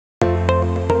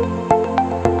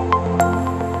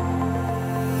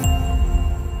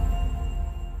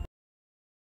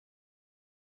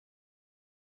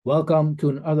Welcome to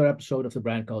another episode of The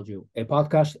Brand Called You, a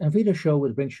podcast and video show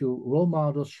which brings you role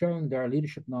models sharing their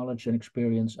leadership knowledge and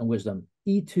experience and wisdom.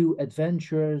 E2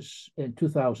 Adventures in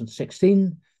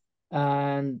 2016,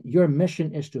 and your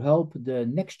mission is to help the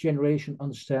next generation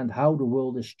understand how the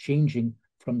world is changing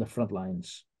from the front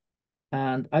lines.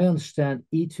 And I understand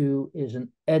E2 is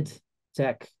an ed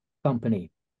tech company.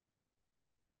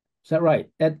 Is that right?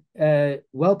 Ed,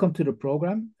 welcome to the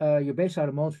program. You're based out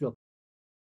of Montreal.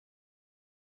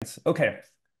 Okay,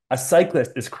 a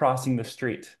cyclist is crossing the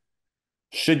street.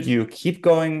 Should you keep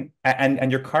going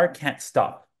and your car can't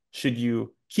stop? Should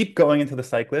you keep going into the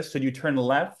cyclist? Should you turn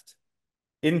left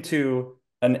into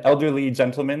an elderly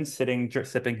gentleman sitting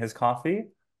sipping his coffee?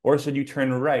 Or should you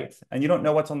turn right? And you don't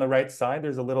know what's on the right side.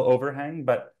 There's a little overhang,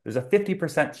 but there's a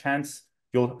 50% chance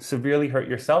you'll severely hurt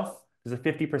yourself. There's a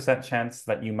 50% chance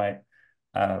that you might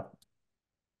uh,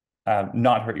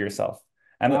 not hurt yourself.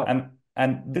 And Wow. and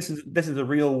and this is a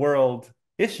real world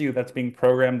issue that's being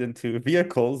programmed into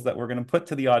vehicles that we're going to put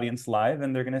to the audience live,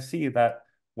 and they're going to see that,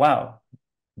 wow,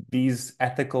 these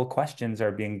ethical questions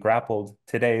are being grappled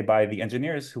today by the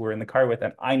engineers who were in the car with,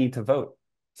 and I need to vote.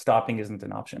 Stopping isn't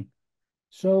an option.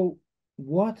 So,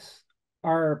 what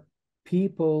are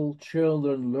people,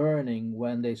 children learning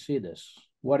when they see this?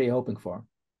 What are you hoping for?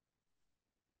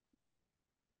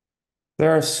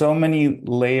 There are so many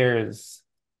layers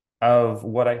of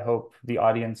what I hope the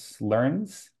audience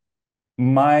learns.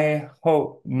 My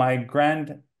hope, my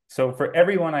grand, so for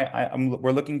everyone,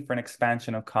 we're looking for an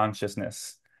expansion of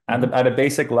consciousness Mhm. at a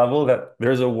basic level, that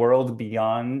there's a world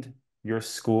beyond your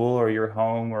school or your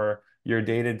home or your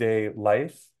day-to-day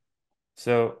life.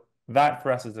 So that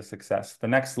for us is a success. The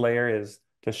next layer is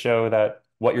to show that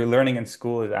what you're learning in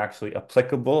school is actually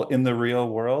applicable in the real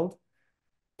world.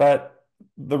 But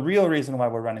the real reason why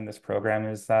we're running this program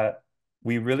is that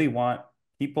we really want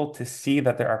people to see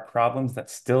that there are problems that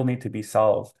still need to be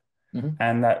solved, Mhm.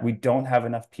 and that we don't have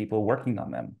enough people working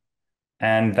on them,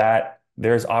 and that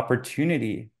there's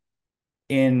opportunity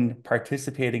in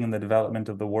participating in the development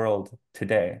of the world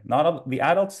today. Not all, the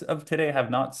adults of today have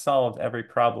not solved every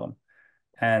problem.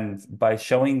 And by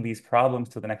showing these problems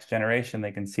to the next generation,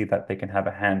 they can see that they can have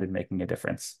a hand in making a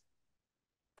difference.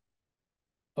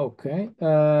 Okay.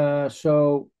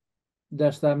 So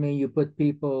does that mean you put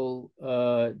people,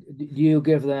 do you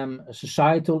give them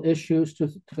societal issues to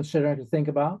consider and to think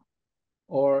about?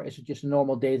 Or is it just a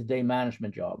normal day-to-day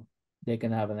management job they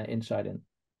can have an insight in?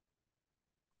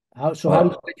 How do you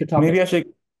Well, split your topic? maybe I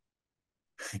should,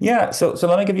 yeah. So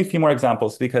let me give you a few more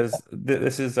examples, because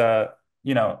this is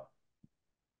you know,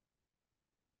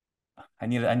 I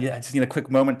just need a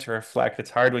quick moment to reflect. It's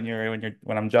hard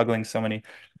when I'm juggling so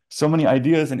many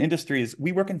ideas and industries.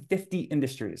 We work in 50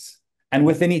 industries, and Mhm.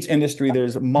 within each industry,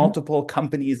 there's Mhm. multiple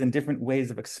companies and different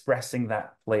ways of expressing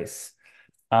that place.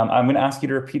 I'm going to ask you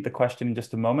to repeat the question in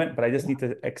just a moment, but I just need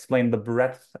to explain the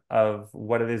breadth of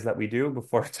what it is that we do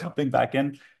before jumping back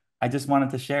in. I just wanted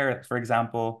to share, for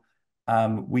example,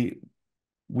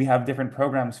 we have different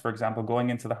programs, for example, going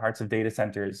into the hearts of data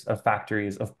centers, of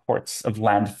factories, of ports, of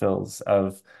landfills,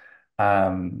 of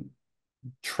um,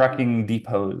 trucking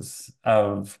depots,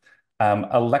 of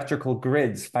electrical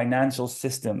grids, financial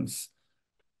systems.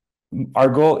 Our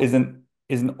goal isn't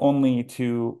only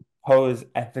to pose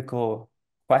ethical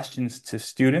questions to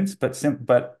students, but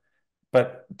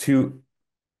to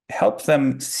help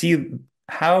them see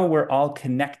how we're all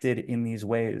connected in these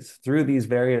ways through these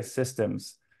various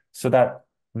systems, so that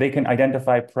they can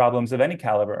identify problems of any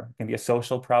caliber. It can be a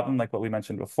social problem, like what we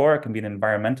mentioned before. It can be an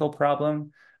environmental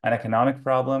problem, an economic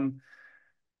problem,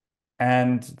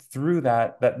 and through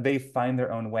that they find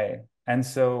their own way. And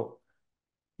so,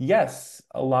 yes,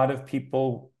 a lot of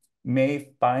people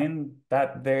may find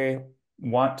that they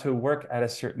want to work at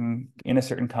in a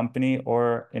certain company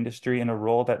or industry in a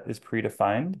role that is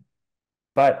predefined.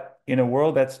 But in a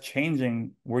world that's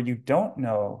changing, where you don't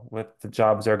know what the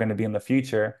jobs are going to be in the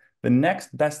future, the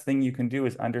next best thing you can do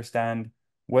is understand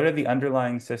what are the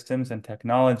underlying systems and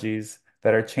technologies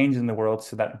that are changing the world,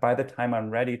 so that by the time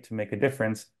I'm ready to make a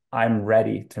difference, I'm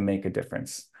ready to make a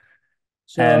difference.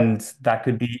 So And that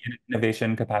could be in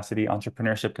innovation capacity,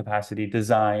 entrepreneurship capacity,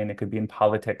 design. It could be in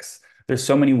politics. There's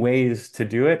so many ways to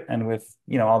do it. And with,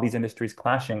 all these industries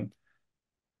clashing,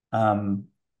 um,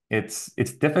 it's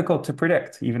difficult to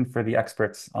predict, even for the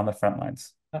experts on the front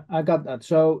lines. I got that.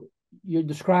 So you're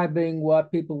describing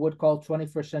what people would call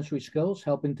 21st century skills,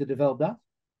 helping to develop that.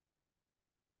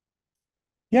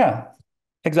 Yeah,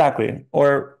 exactly.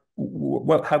 Or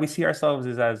how we see ourselves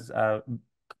is as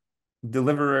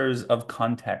deliverers of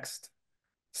context.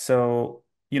 So,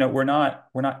 we're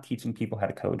not teaching people how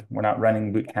to code. We're not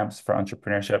running boot camps for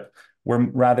entrepreneurship. We're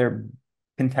rather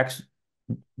context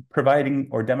providing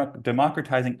or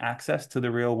democratizing access to the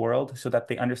real world so that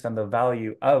they understand the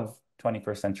value of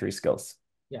 21st century skills.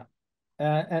 Yeah.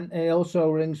 And it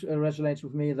also resonates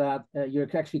with me that you're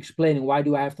actually explaining, why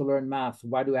do I have to learn math?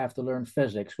 Why do I have to learn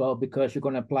physics? Well, because you're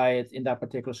going to apply it in that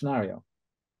particular scenario.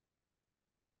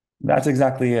 That's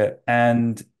exactly it.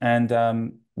 And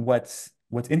what's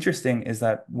interesting is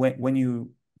that when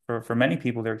you for many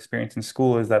people, their experience in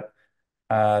school is that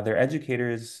their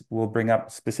educators will bring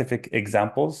up specific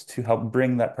examples to help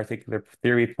bring that particular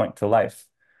theory point to life.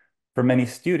 For many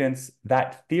students,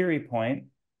 that theory point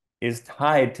is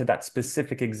tied to that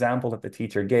specific example that the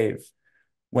teacher gave.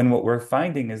 When what we're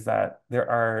finding is that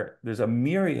there's a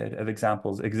myriad of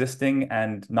examples existing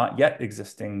and not yet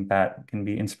existing that can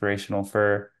be inspirational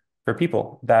for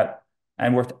people that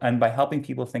and by helping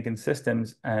people think in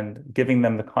systems and giving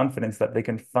them the confidence that they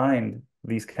can find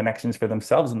these connections for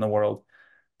themselves in the world,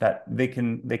 that they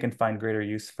can find greater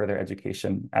use for their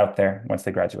education out there once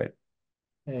they graduate.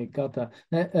 Hey, got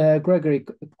that. Gregory,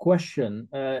 question.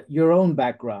 Your own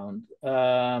background.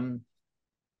 I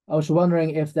was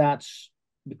wondering if that's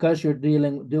because you're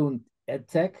doing ed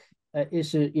tech.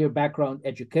 Is it your background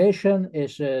education?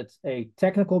 Is it a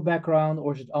technical background,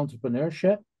 or is it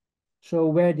entrepreneurship? So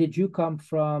where did you come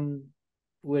from,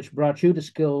 which brought you the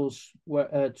skills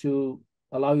to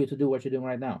allow you to do what you're doing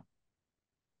right now?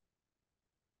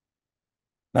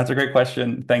 That's a great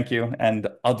question. Thank you. And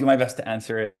I'll do my best to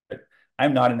answer it.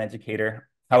 I'm not an educator.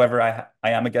 However, I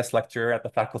am a guest lecturer at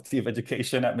the Faculty of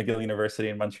Education at McGill University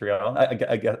in Montreal. I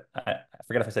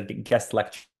forget if I said guest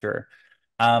lecturer.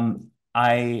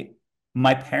 I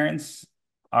My parents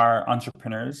are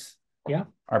entrepreneurs. Yeah.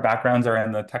 Our backgrounds are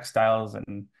in the textiles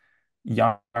and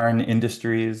yarn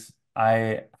industries.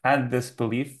 I had this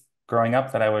belief growing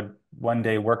up that I would one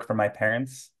day work for my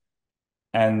parents.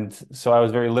 And so I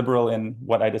was very liberal in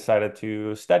what I decided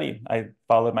to study. I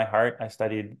followed my heart. I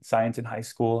studied science in high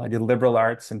school. I did liberal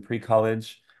arts in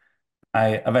pre-college.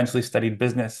 I eventually studied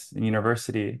business in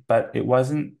university, but it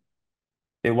wasn't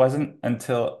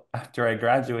until after I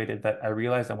graduated that I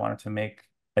realized I wanted to make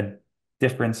a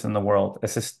difference in the world,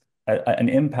 an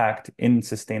impact in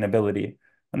sustainability.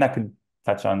 And that could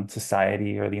touch on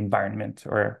society or the environment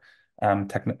or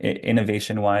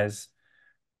innovation-wise.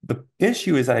 The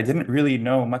issue is that I didn't really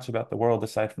know much about the world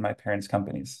aside from my parents'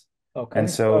 companies. And Okay.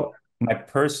 so my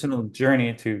personal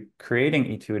journey to creating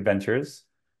E2 Adventures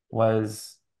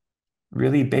was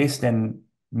really based in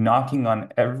knocking on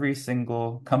every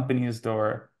single company's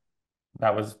door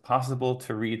that was possible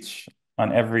to reach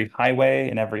on every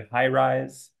highway and every high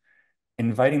rise,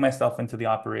 inviting myself into the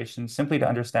operation simply to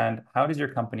understand, how does your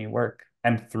company work?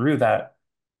 And through that,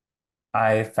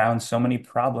 I found so many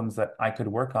problems that I could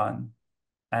work on.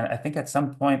 And I think at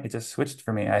some point it just switched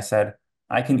for me. I said,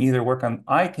 I can either work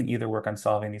on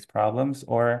solving these problems,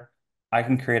 or I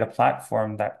can create a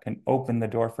platform that can open the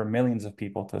door for millions of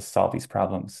people to solve these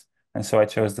problems. And so I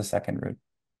chose the second route.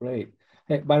 Great.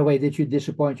 Hey, by the way, did you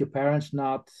disappoint your parents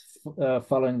not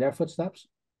following their footsteps,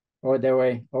 or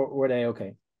were they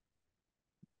okay?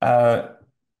 Uh,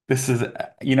 this is,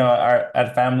 our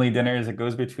at family dinners, it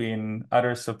goes between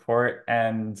utter support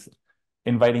and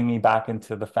inviting me back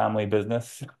into the family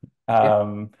business.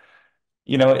 Yeah.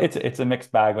 It's a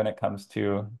mixed bag when it comes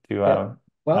to Yeah.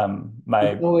 Well, you can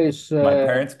my always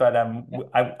parents, but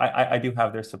yeah, I do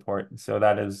have their support, so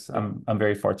that is yeah, I'm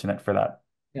very fortunate for that.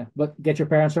 yeah. But get your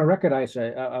parents on record.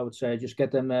 I would say, just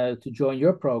get them to join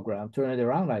your program, turn it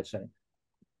around. I'd say.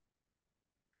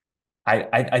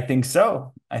 I think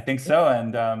so. I think Yeah. so,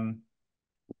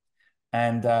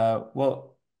 and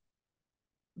well,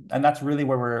 and that's really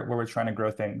where we're trying to grow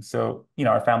things. So,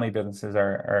 our family businesses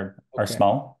are Okay.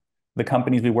 small. The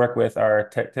companies we work with are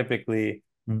typically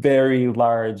very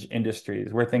large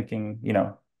industries. We're thinking,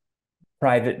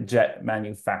 private jet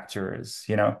manufacturers.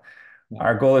 Yeah.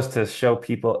 Our goal is to show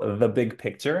people the big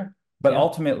picture, but Yeah.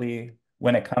 ultimately,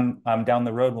 when it comes down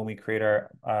the road,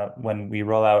 when we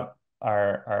roll out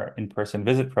our in-person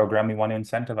visit program, we want to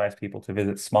incentivize people to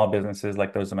visit small businesses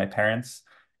like those of my parents.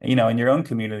 In your own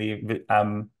community,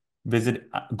 visit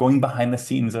going behind the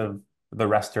scenes of the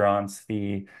restaurants,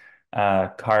 the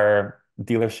car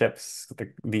dealerships,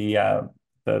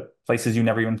 the places you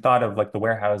never even thought of, like the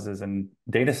warehouses and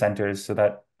data centers,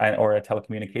 or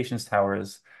telecommunications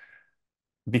towers,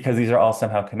 because these are all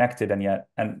somehow connected. And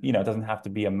it doesn't have to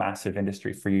be a massive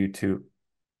industry for you to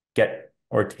get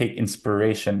or take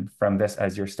inspiration from this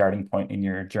as your starting point in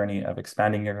your journey of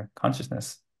expanding your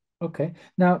consciousness. Okay.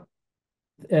 Now,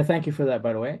 thank you for that,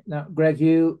 by the way. Now, Greg,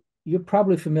 you're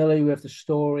probably familiar with the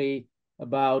story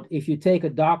about, if you take a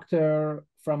doctor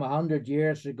from 100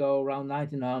 years ago, around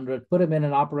 1900, put him in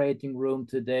an operating room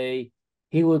today,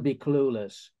 he would be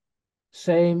clueless.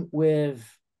 Same with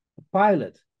a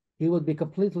pilot. He would be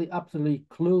completely, utterly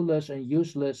clueless and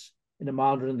useless in a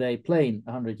modern day plane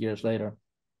 100 years later.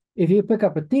 If you pick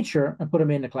up a teacher and put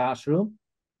him in the classroom,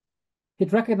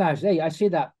 he'd recognize, hey, I see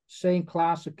that same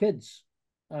class of kids.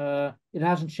 It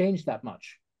hasn't changed that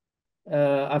much.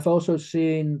 I've also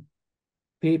seen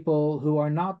people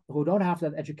who don't have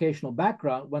that educational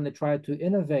background, when they try to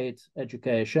innovate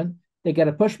education, they get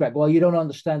a pushback. Well, you don't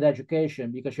understand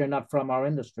education because you're not from our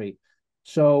industry.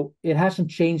 So it hasn't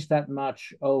changed that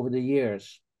much over the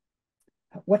years.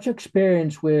 What's your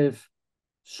experience with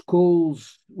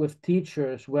schools, with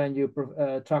teachers, when you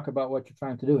talk about what you're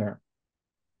trying to do here?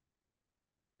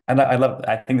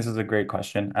 I think this is a great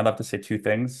question. I'd love to say two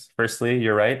things. Firstly,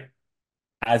 you're right.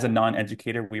 As a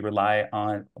non-educator, we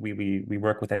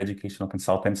work with educational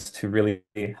consultants to really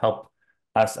help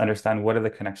us understand what are the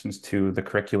connections to the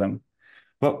curriculum.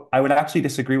 But I would actually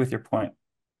disagree with your point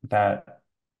that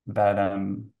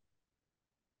that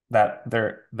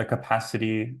the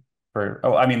capacity for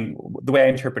I mean, the way I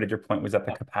interpreted your point was that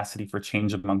the capacity for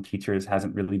change among teachers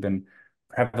hasn't really been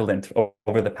prevalent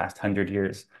over the past 100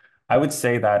 years. I would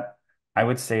say that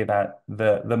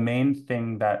the main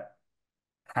thing that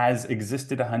has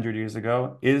existed 100 years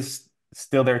ago is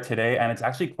still there today, and it's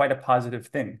actually quite a positive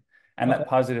thing. And Okay. that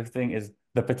positive thing is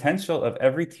the potential of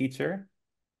every teacher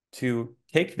to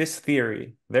take this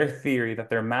theory, their theory that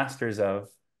they're masters of,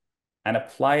 and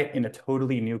apply it in a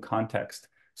totally new context.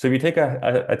 So if you take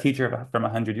a teacher from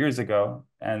 100 years ago,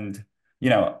 and you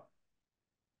know,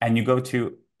 and you go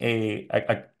to a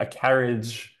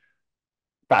carriage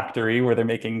factory where they're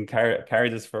making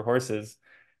carriages for horses,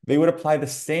 they would apply the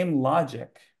same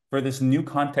logic for this new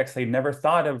context they never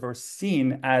thought of or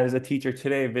seen as a teacher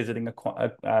today visiting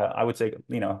I would say,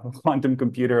 a quantum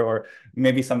computer, or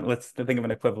maybe let's think of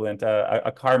an equivalent,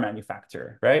 a car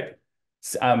manufacturer, right?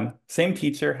 Same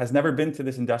teacher has never been to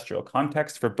this industrial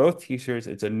context. For both teachers,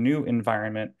 it's a new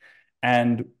environment.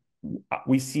 And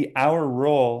we see our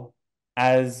role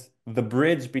as the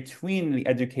bridge between the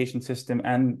education system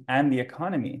and the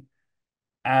economy,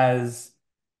 as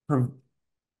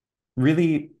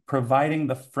really providing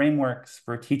the frameworks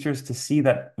for teachers to see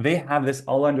that they have this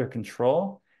all under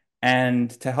control, and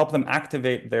to help them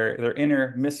activate their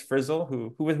inner Miss Frizzle,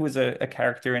 who was a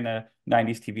character in a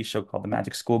 90s TV show called The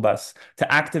Magic School Bus,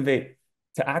 to activate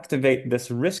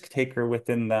this risk taker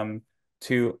within them,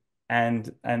 to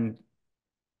and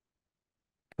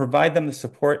provide them the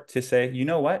support to say, you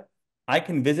know what, I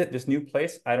can visit this new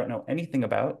place I don't know anything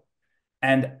about,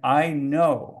 and I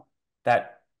know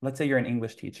that, let's say you're an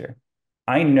English teacher.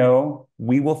 I know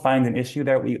we will find an issue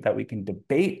that we can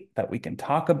debate, that we can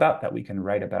talk about, that we can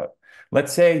write about.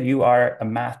 Let's say you are a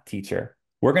math teacher.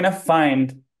 We're gonna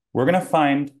find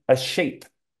a shape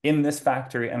in this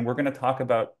factory, and we're gonna talk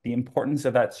about the importance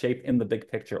of that shape in the big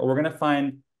picture. Or we're gonna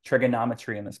find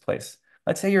trigonometry in this place.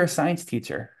 Let's say you're a science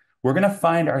teacher. We're gonna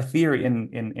find our theory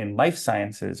in life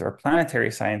sciences or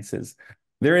planetary sciences.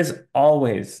 There is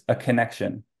always a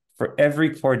connection for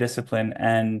every core discipline.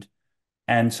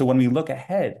 And so when we look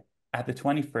ahead at the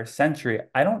 21st century,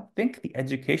 I don't think the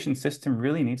education system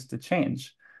really needs to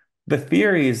change. The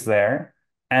theory is there,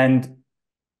 and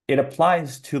it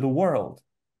applies to the world.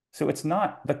 So it's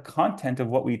not the content of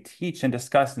what we teach and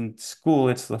discuss in school,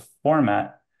 it's the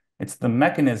format, it's the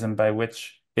mechanism by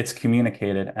which it's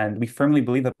communicated. And we firmly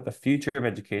believe that the future of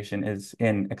education is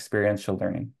in experiential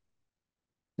learning.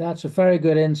 That's a very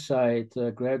good insight,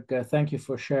 Greg. Thank you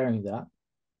for sharing that.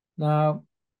 Now,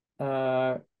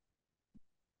 uh,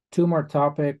 two more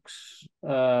topics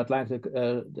I'd like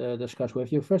to discuss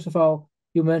with you. First of all,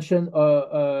 you mentioned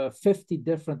 50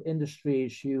 different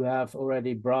industries you have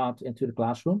already brought into the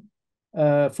classroom.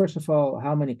 First of all,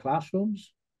 how many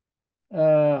classrooms?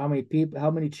 How many people, how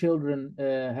many children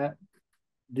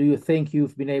do you think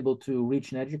you've been able to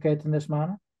reach and educate in this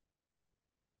manner?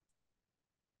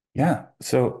 Yeah,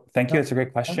 so thank you. That's a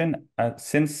great question.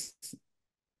 Since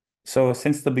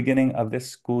the beginning of this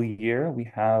school year, we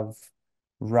have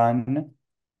run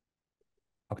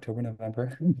October,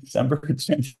 November, December,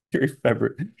 January,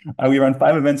 February. We run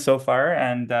 5 events so far,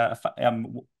 and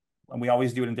we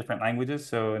always do it in different languages.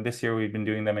 So this year we've been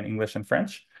doing them in English and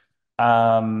French.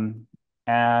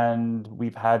 And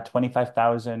we've had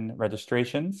 25,000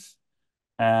 registrations,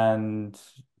 and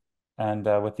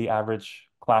with the average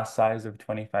class size of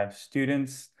 25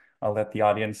 students. I'll let the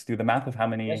audience do the math of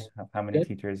Yes. how many Good.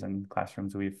 teachers and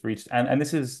classrooms we've reached. And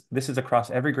this is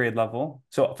across every grade level.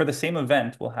 So for the same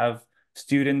event, we'll have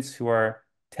students who are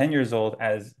 10 years old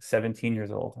as 17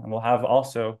 years old. And we'll have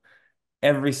also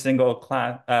every single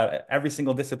class, every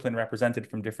single discipline represented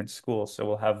from different schools. So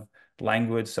we'll have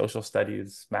language, social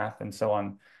studies, math, and so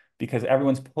on, because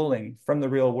everyone's pulling from the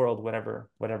real world whatever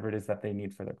it is that they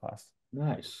need for their class.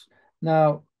 Nice.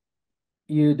 Now,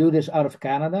 you do this out of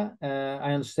Canada.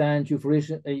 I understand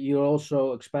you're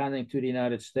also expanding to the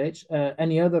United States.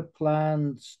 Any other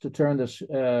plans to turn this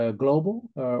global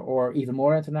or even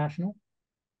more international?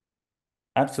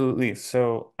 Absolutely.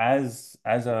 So as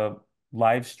a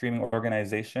live streaming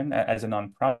organization, as a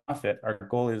nonprofit, our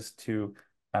goal is to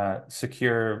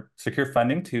secure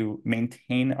funding to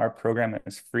maintain our program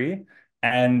as free,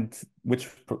 and which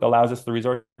allows us the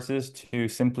resources to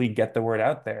simply get the word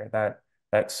out there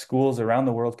that schools around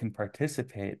the world can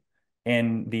participate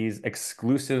in these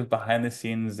exclusive behind the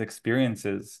scenes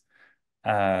experiences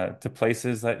to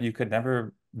places that you could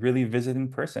never really visit in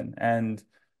person.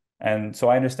 And so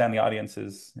I understand the audience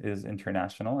is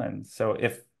international. And so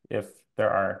if there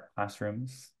are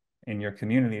classrooms in your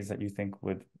communities that you think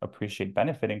would appreciate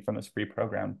benefiting from this free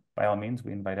program, by all means,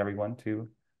 we invite everyone to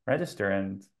register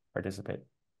and participate.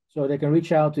 So they can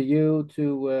reach out to you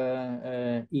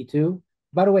to E2.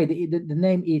 By the way, the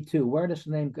name E2, where does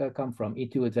the name come from?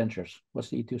 E2 Adventures. What's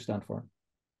the E2 stand for?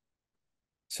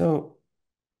 So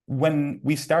when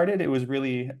we started, it was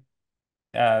really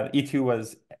E2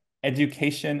 was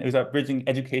education. It was about bridging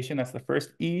education. That's the first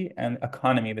E, and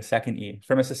economy, the second E.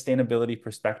 From a sustainability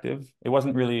perspective, it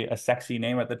wasn't really a sexy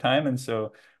name at the time, and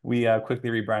so we quickly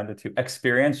rebranded to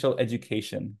experiential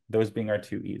education. Those being our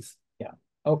two E's. Yeah.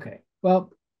 Okay.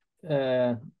 Well,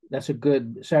 uh, that's a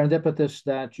good serendipitous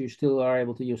that you still are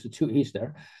able to use the two E's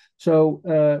there. So,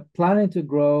 planning to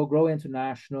grow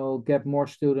international, get more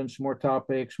students, more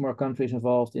topics, more countries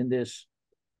involved in this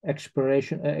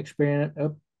exploration, experience,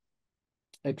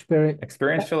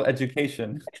 Experiential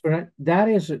education. experiment. That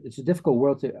is, it's a difficult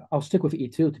word to. I'll stick with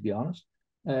E2 to be honest.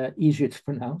 Easier to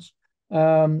pronounce.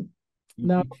 Um,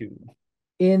 Now, E2.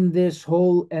 in this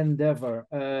whole endeavor,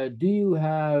 do you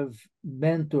have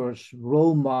mentors,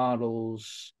 role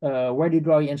models? Where do you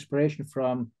draw your inspiration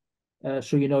from,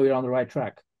 so you know you're on the right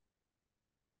track?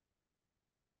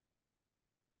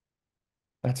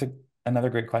 That's another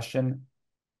great question.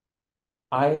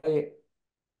 I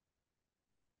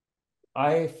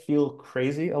I feel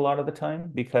crazy a lot of the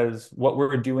time because what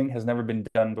we're doing has never been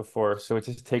done before. So it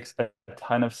just takes a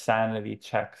ton of sanity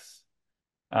checks.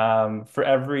 For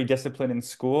every discipline in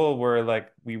school,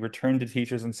 we return to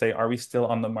teachers and say, are we still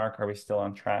on the mark? Are we still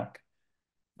on track?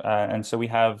 And so we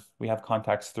have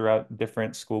contacts throughout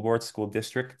different school boards, school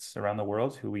districts around the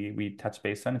world who we touch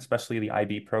base on, especially the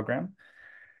IB program.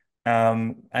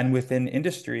 And within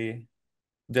industry,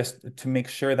 just to make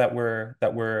sure that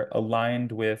we're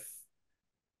aligned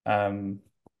um,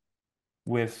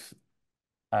 with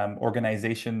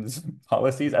organizations'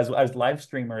 policies. As live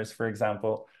streamers, for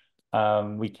example,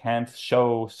 we can't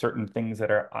show certain things that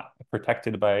are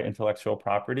protected by intellectual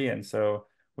property, and so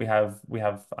I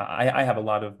have a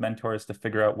lot of mentors to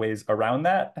figure out ways around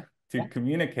that to Yeah.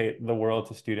 communicate the world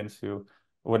to students who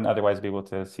wouldn't otherwise be able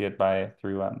to see it by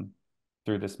through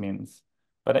this means.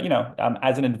 But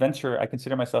as an adventurer, I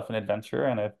consider myself an adventurer,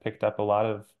 and I've picked up a lot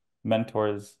of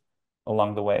mentors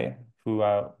along the way who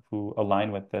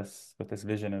align with this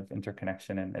vision of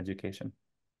interconnection and education.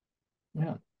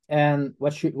 Yeah. And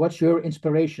what's your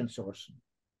inspiration source?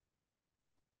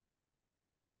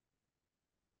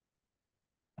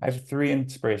 I have three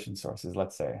inspiration sources,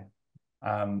 let's say.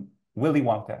 Willy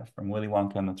Wonka from Willy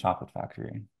Wonka and the Chocolate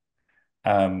Factory.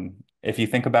 If you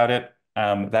think about it,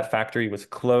 that factory was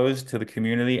closed to the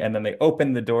community, and then they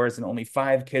opened the doors, and only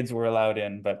 5 kids were allowed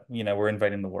in. But we're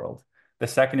inviting the world. The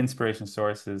second inspiration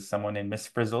source is someone named Miss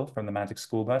Frizzle from the Magic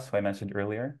School Bus, who I mentioned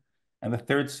earlier. And the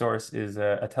third source is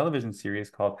a television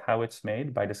series called How It's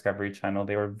Made by Discovery Channel.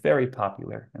 They were very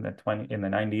popular in the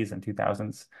 90s and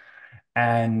 2000s,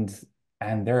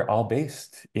 and they're all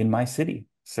based in my city.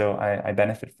 So I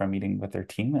benefit from meeting with their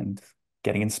team and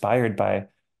getting inspired by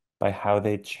how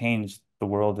they changed the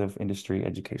world of industry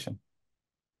education.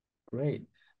 Great.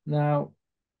 Now,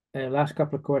 last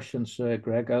couple of questions,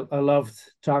 Greg. I loved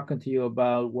talking to you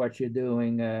about what you're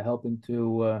doing, helping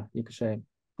to, you could say,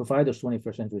 provide those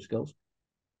 21st century skills.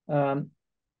 Um,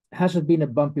 has it been a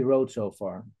bumpy road so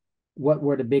far? What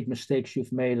were the big mistakes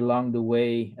you've made along the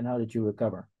way, and how did you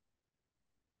recover?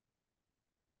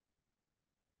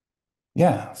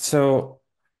 Yeah. So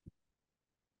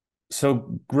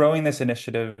growing this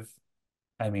initiative,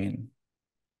 I mean,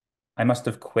 I must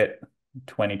have quit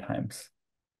 20 times.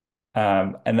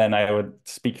 And then I would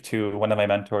speak to one of my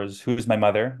mentors, who's my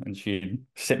mother, and she'd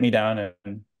sit me down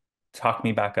and talk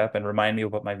me back up and remind me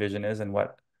of what my vision is and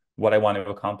what I want to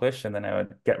accomplish. And then I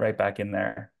would get right back in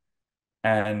there.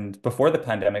 And before the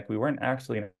pandemic, we weren't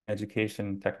actually an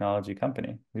education technology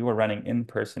company. We were running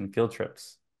in-person field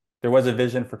trips. There was a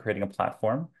vision for creating a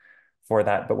platform for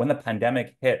that. But when the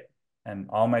pandemic hit and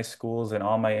all my schools and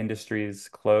all my industries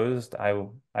closed, I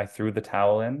threw the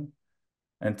towel in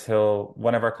until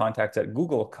one of our contacts at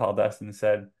Google called us and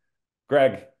said,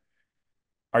 Greg,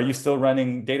 are you still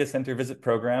running data center visit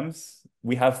programs?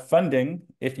 We have funding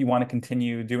if you want to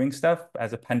continue doing stuff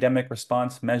as a pandemic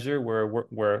response measure.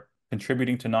 We're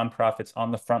contributing to nonprofits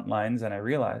on the front lines. And I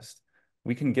realized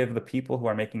we can give the people who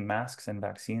are making masks and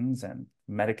vaccines and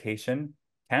medication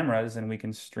cameras, and we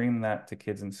can stream that to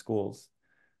kids in schools.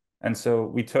 And so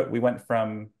we went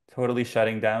from totally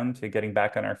shutting down to getting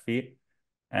back on our feet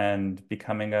and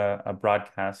becoming a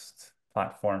broadcast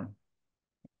platform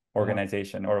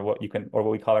organization, or what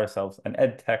we call ourselves, an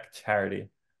ed tech charity.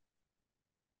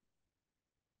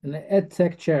 An ed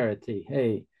tech charity.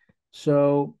 Hey,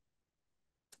 so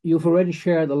you've already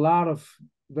shared a lot of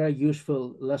very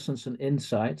useful lessons and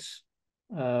insights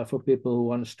for people who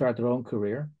want to start their own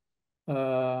career.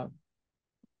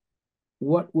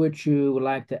 What would you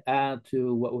like to add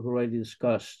to what we've already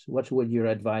discussed? What would your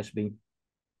advice be?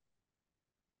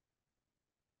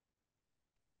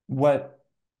 What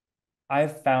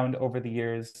I've found over the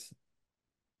years,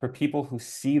 for people who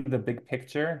see the big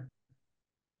picture,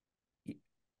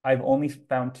 I've only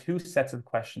found two sets of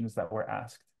questions that were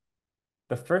asked.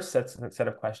 The first set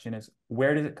of question is,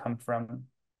 where does it come from?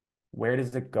 Where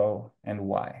does it go, and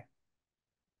why?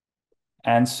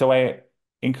 And so I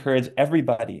encourage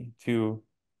everybody to,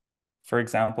 for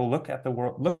example, look at the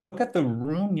world, look at the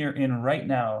room you're in right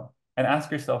now and ask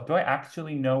yourself, do I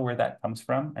actually know where that comes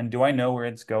from? And do I know where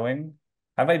it's going?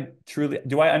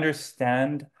 Do I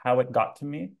understand how it got to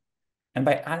me? And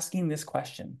by asking this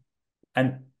question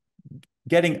and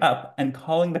getting up and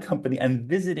calling the company and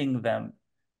visiting them,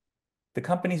 the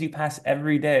companies you pass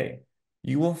every day,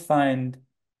 you will find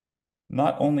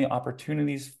not only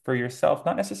opportunities for yourself,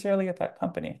 not necessarily at that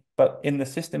company, but in the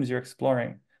systems you're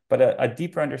exploring, but a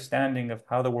deeper understanding of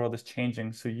how the world is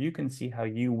changing, so you can see how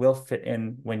you will fit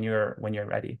in when you're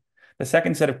ready. The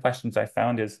second set of questions I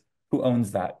found is, who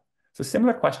owns that? So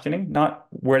similar questioning, not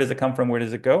where does it come from, where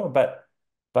does it go, but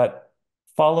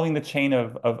following the chain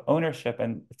of ownership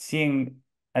and seeing,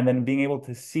 and then being able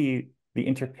to see the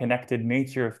interconnected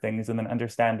nature of things, and then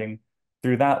understanding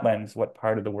through that lens what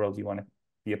part of the world you want to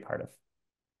be a part of.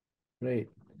 Great.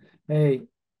 Hey,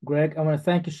 Greg, I want to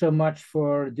thank you so much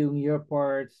for doing your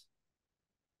part,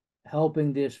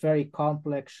 helping this very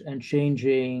complex and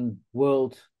changing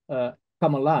world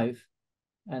come alive,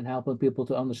 and helping people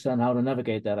to understand how to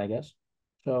navigate that, I guess.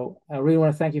 So I really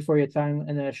want to thank you for your time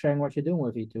and sharing what you're doing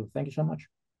with E2. Thank you so much.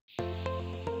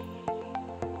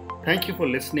 Thank you for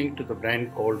listening to the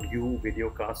Brand Called You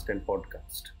videocast and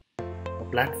podcast, a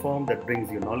platform that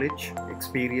brings you knowledge,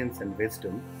 experience, and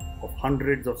wisdom of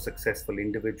hundreds of successful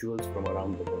individuals from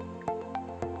around the world.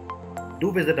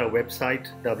 Do visit our website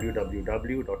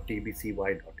www.tbcy.in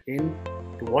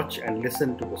to watch and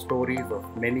listen to the stories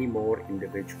of many more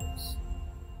individuals.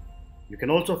 You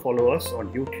can also follow us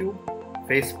on YouTube,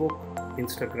 Facebook,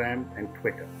 Instagram, and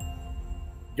Twitter.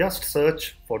 Just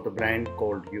search for the Brand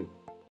Called You.